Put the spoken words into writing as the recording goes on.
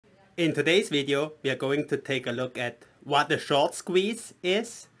In today's video, we are going to take a look at what a short squeeze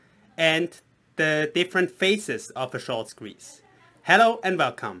is and the different phases of a short squeeze. Hello and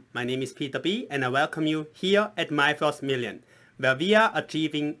welcome. My name is Peter B and I welcome you here at My First Million, where we are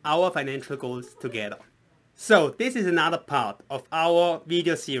achieving our financial goals together. So this is another part of our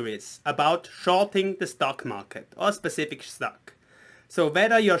video series about shorting the stock market or a specific stock. So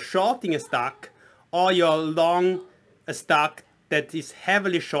whether you're shorting a stock or you're long a stock that is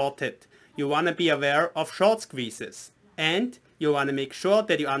heavily shorted, you want to be aware of short squeezes and you want to make sure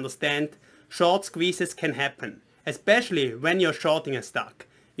that you understand short squeezes can happen, especially when you're shorting a stock.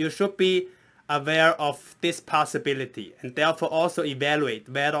 You should be aware of this possibility and therefore also evaluate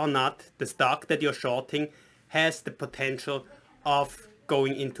whether or not the stock that you're shorting has the potential of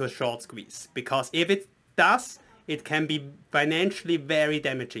going into a short squeeze, because if it does, it can be financially very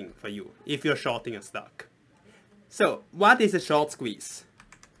damaging for you if you're shorting a stock. So what is a short squeeze?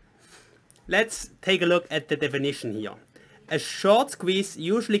 Let's take a look at the definition here. A short squeeze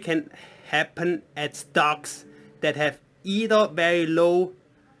usually can happen at stocks that have either very low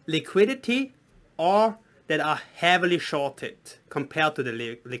liquidity or that are heavily shorted compared to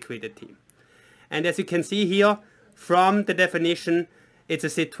the liquidity. And as you can see here from the definition, it's a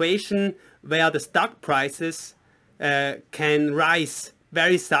situation where the stock prices can rise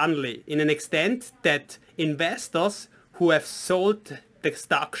very suddenly in an extent that investors who have sold the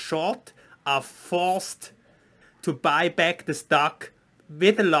stock short are forced to buy back the stock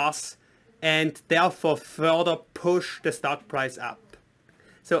with a loss and therefore further push the stock price up.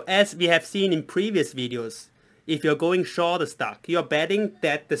 So as we have seen in previous videos, if you're going short a stock, you're betting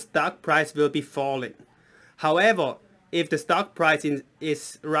that the stock price will be falling. However, if the stock price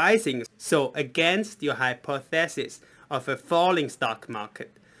is rising, so against your hypothesis of a falling stock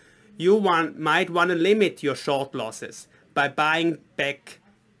market, you might want to limit your short losses by buying back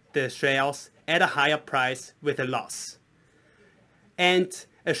the shares at a higher price with a loss. And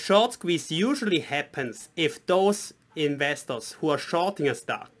a short squeeze usually happens if those investors who are shorting a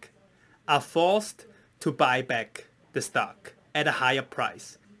stock are forced to buy back the stock at a higher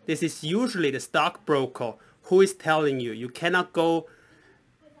price. This is usually the stockbroker who is telling you you cannot go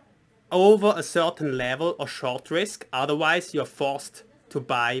over a certain level of short risk, otherwise you're forced to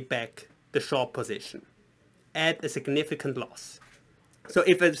buy back the short position at a significant loss. So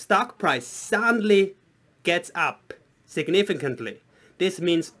if a stock price suddenly gets up significantly, this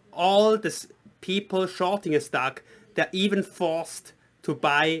means all the people shorting a stock, they're even forced to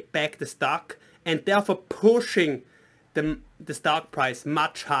buy back the stock and therefore pushing the stock price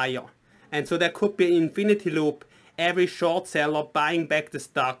much higher. And so there could be an infinity loop. Every short seller buying back the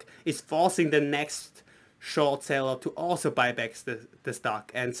stock is forcing the next short seller to also buy back the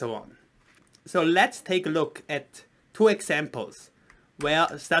stock, and so on. So let's take a look at two examples where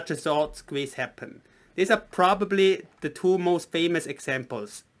such a short squeeze happened. These are probably the two most famous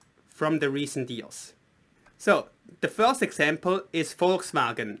examples from the recent years. So the first example is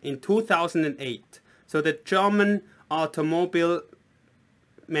Volkswagen in 2008. So the German automobile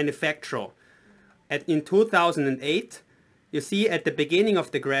manufacturer. In 2008, you see at the beginning of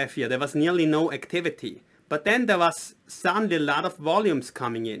the graph here, there was nearly no activity. But then there was suddenly a lot of volumes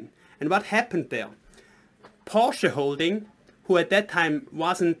coming in. And what happened there? Porsche Holding, who at that time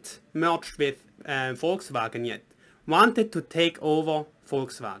wasn't merged with Volkswagen yet, wanted to take over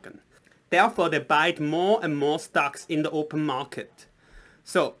Volkswagen. Therefore, they bought more and more stocks in the open market.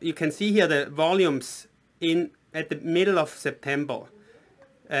 So you can see here the volumes at the middle of September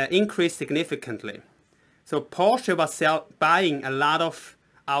increased significantly. So Porsche was buying a lot of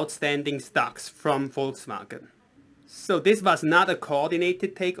outstanding stocks from Volkswagen. So this was not a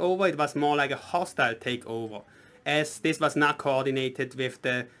coordinated takeover, it was more like a hostile takeover, as this was not coordinated with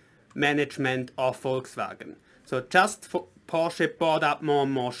the management of Volkswagen. So just Porsche bought up more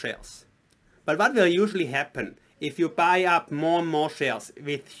and more shares. But what will usually happen if you buy up more and more shares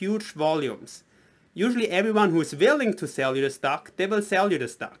with huge volumes? Usually everyone who is willing to sell you the stock, they will sell you the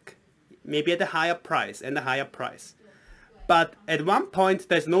stock. Maybe at a higher price and a higher price. But at one point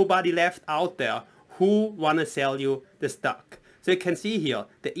there's nobody left out there who want to sell you the stock. So you can see here,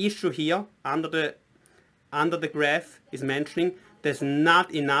 the issue here under the graph is mentioning there's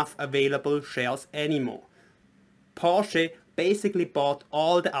not enough available shares anymore. Porsche basically bought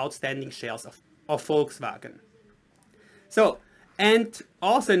all the outstanding shares of Volkswagen. So, and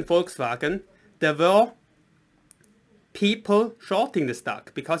also in Volkswagen, there were people shorting the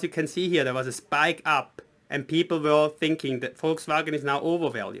stock, because you can see here there was a spike up and people were thinking that Volkswagen is now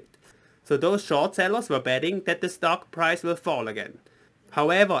overvalued. So those short sellers were betting that the stock price will fall again.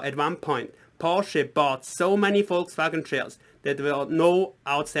 However, at one point, Porsche bought so many Volkswagen shares that there were no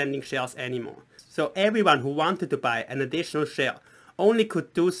outstanding shares anymore. So everyone who wanted to buy an additional share only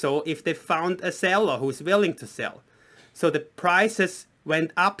could do so if they found a seller who's willing to sell. So the prices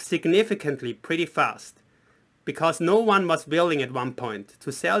went up significantly pretty fast because no one was willing at one point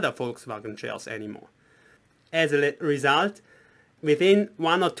to sell their Volkswagen shares anymore. As a result, within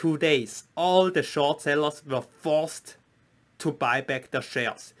 1 or 2 days, all the short sellers were forced to buy back their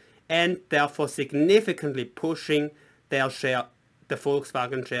shares and therefore significantly pushing their share, the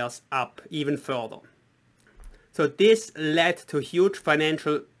Volkswagen shares, up even further. So this led to huge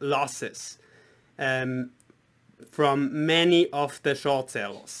financial losses from many of the short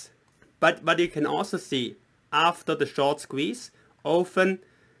sellers. But you can also see after the short squeeze, often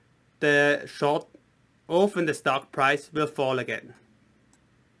the stock price will fall again.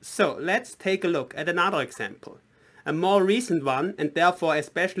 So let's take a look at another example. A more recent one, and therefore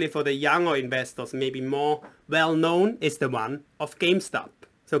especially for the younger investors maybe more well known, is the one of GameStop.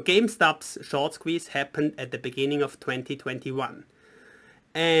 So GameStop's short squeeze happened at the beginning of 2021.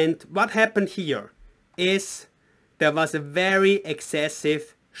 And what happened here is there was a very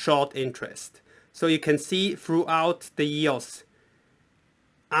excessive short interest. So you can see throughout the years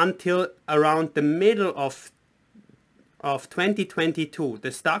until around the middle of 2022,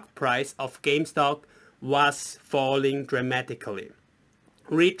 the stock price of GameStop was falling dramatically,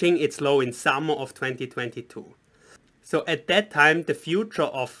 reaching its low in summer of 2022. So at that time, the future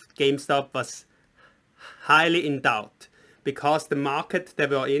of GameStop was highly in doubt because the market they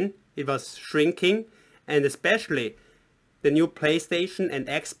were in, it was shrinking, and especially the new PlayStation and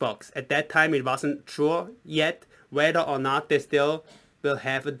Xbox. At that time, it wasn't sure yet whether or not they still will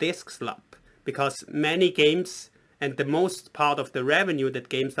have a disc slot, because many games and the most part of the revenue that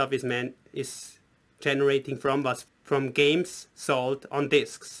GameStop is generating was from games sold on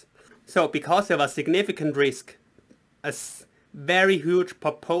discs. So because there was significant risk, a very huge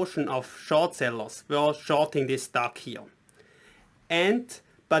proportion of short sellers were shorting this stock here.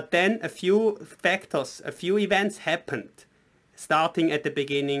 But then a few events happened starting at the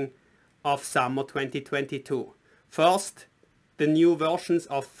beginning of summer 2022. First, the new versions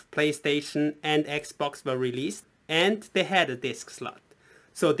of PlayStation and Xbox were released and they had a disc slot.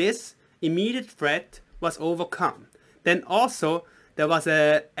 So this immediate threat was overcome. Then also there was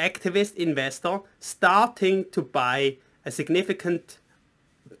an activist investor starting to buy a significant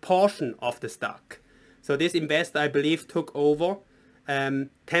portion of the stock. So this investor, I believe, took over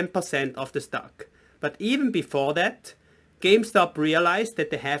 10% of the stock. But even before that, GameStop realized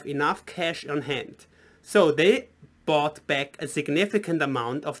that they have enough cash on hand. So they bought back a significant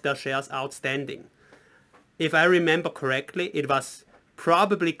amount of their shares outstanding. If I remember correctly, it was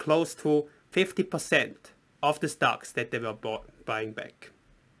probably close to 50% of the stocks that they were buying back.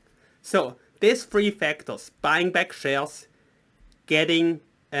 So these three factors, buying back shares, getting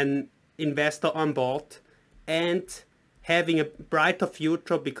an investor on board, and having a brighter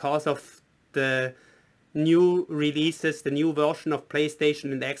future because of the new releases, the new version of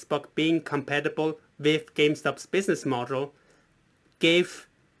PlayStation and Xbox being compatible with GameStop's business model, gave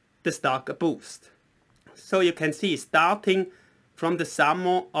the stock a boost. So you can see, starting from the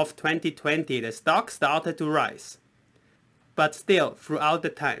summer of 2020, the stock started to rise. But still, throughout the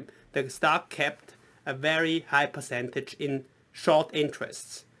time, the stock kept a very high percentage in short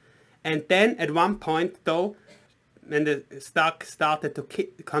interests. And then at one point though, when the stock started to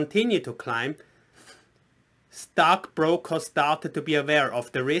continue to climb, stockbrokers started to be aware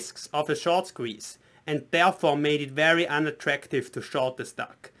of the risks of a short squeeze and therefore made it very unattractive to short the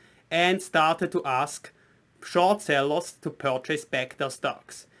stock and started to ask short sellers to purchase back their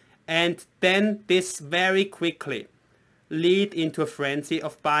stocks. And then this very quickly led into a frenzy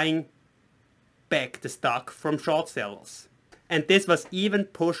of buying back the stock from short sellers. And this was even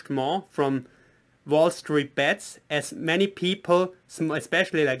pushed more from Wall Street bets, as many people,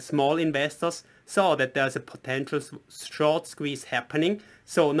 especially like small investors, saw that there's a potential short squeeze happening.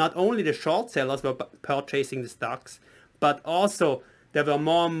 So not only the short sellers were purchasing the stocks, but also there were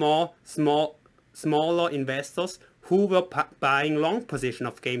more and more smaller investors who were buying long position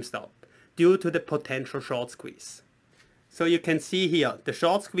of GameStop due to the potential short squeeze. So you can see here, the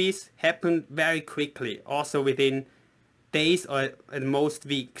short squeeze happened very quickly, also within days or at most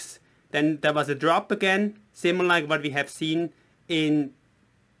weeks. Then there was a drop again, similar like what we have seen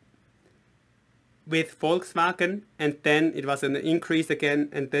with Volkswagen, and then it was an increase again,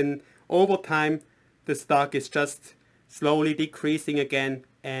 and then over time the stock is just slowly decreasing again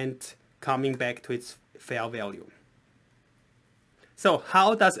and coming back to its fair value. So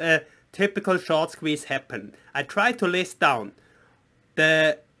how does a typical short squeeze happen? I tried to list down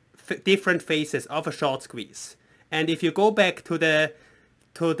the different phases of a short squeeze. And if you go back to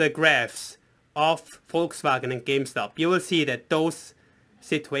the graphs of Volkswagen and GameStop, you will see that those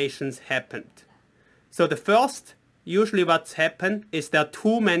situations happened. So the first, usually what's happened is there are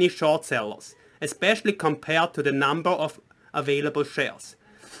too many short sellers, especially compared to the number of available shares.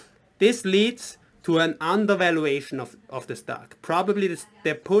 This leads to an undervaluation of the stock. Probably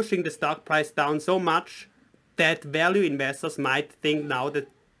they're pushing the stock price down so much that value investors might think now that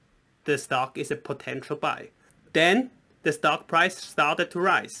the stock is a potential buy. Then the stock price started to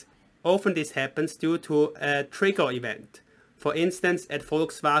rise. Often this happens due to a trigger event. For instance, at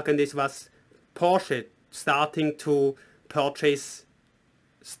Volkswagen, this was Porsche starting to purchase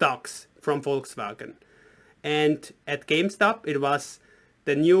stocks from Volkswagen. And at GameStop, it was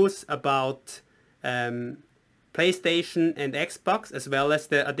the news about PlayStation and Xbox, as well as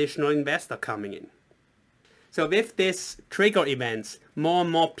the additional investor coming in. So with these trigger events, more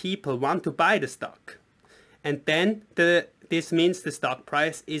and more people want to buy the stock. And then this means the stock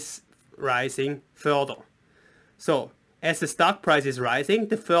price is rising further. So as the stock price is rising,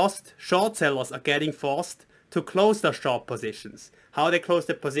 the first short sellers are getting forced to close their short positions. How they close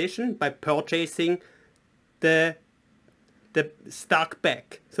the position? By purchasing the stock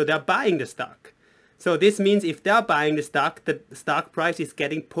back. So they're buying the stock. So this means if they're buying the stock price is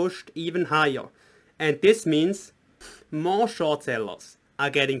getting pushed even higher. And this means more short sellers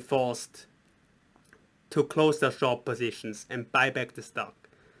are getting forced to close their short positions and buy back the stock.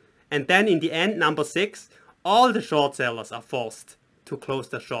 And then in the end, number 6, all the short sellers are forced to close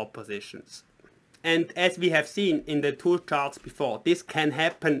their short positions. And as we have seen in the 2 charts before, this can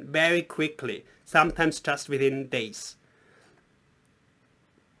happen very quickly, sometimes just within days.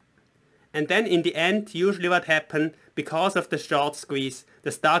 And then in the end, usually what happens, because of the short squeeze,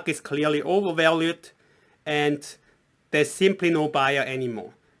 the stock is clearly overvalued and there's simply no buyer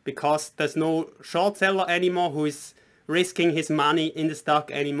anymore. Because there's no short seller anymore who is risking his money in the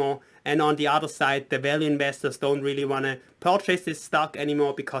stock anymore. And on the other side, the value investors don't really want to purchase this stock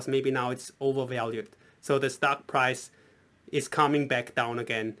anymore because maybe now it's overvalued. So the stock price is coming back down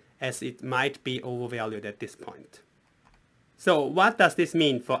again, as it might be overvalued at this point. So what does this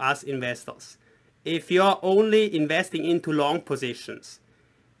mean for us investors? If you're only investing into long positions,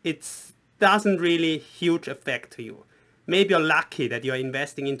 it doesn't really huge effect to you. Maybe you're lucky that you're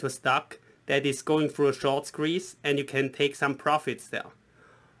investing into a stock that is going through a short squeeze and you can take some profits there.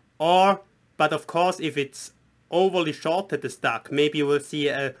 But of course, if it's overly shorted the stock, maybe you will see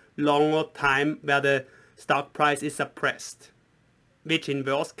a longer time where the stock price is suppressed, which in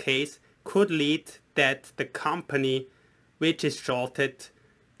worst case could lead that the company which is shorted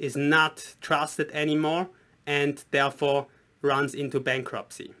is not trusted anymore and therefore runs into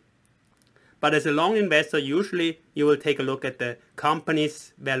bankruptcy. But as a long investor, usually you will take a look at the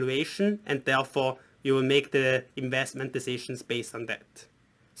company's valuation and therefore you will make the investment decisions based on that.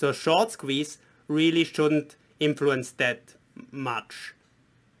 So a short squeeze really shouldn't influence that much,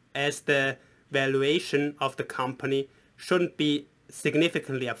 as the valuation of the company shouldn't be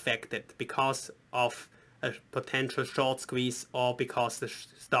significantly affected because of a potential short squeeze or because the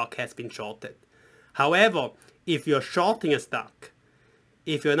stock has been shorted. However, if you're shorting a stock,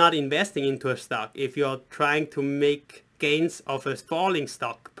 if you're not investing into a stock, if you're trying to make gains of a falling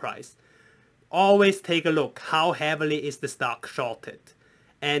stock price, always take a look how heavily is the stock shorted.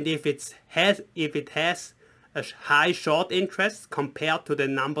 And if it has a high short interest compared to the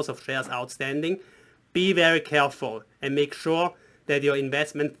numbers of shares outstanding, be very careful and make sure that your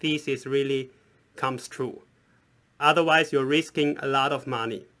investment thesis really comes true. Otherwise, you're risking a lot of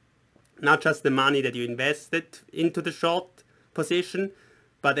money. Not just the money that you invested into the short position,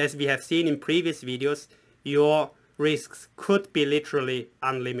 but as we have seen in previous videos, your risks could be literally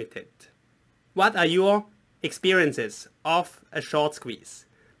unlimited. What are your experiences of a short squeeze?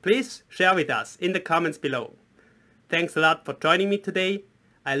 Please share with us in the comments below. Thanks a lot for joining me today.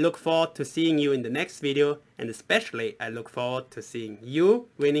 I look forward to seeing you in the next video, and especially I look forward to seeing you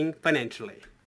winning financially.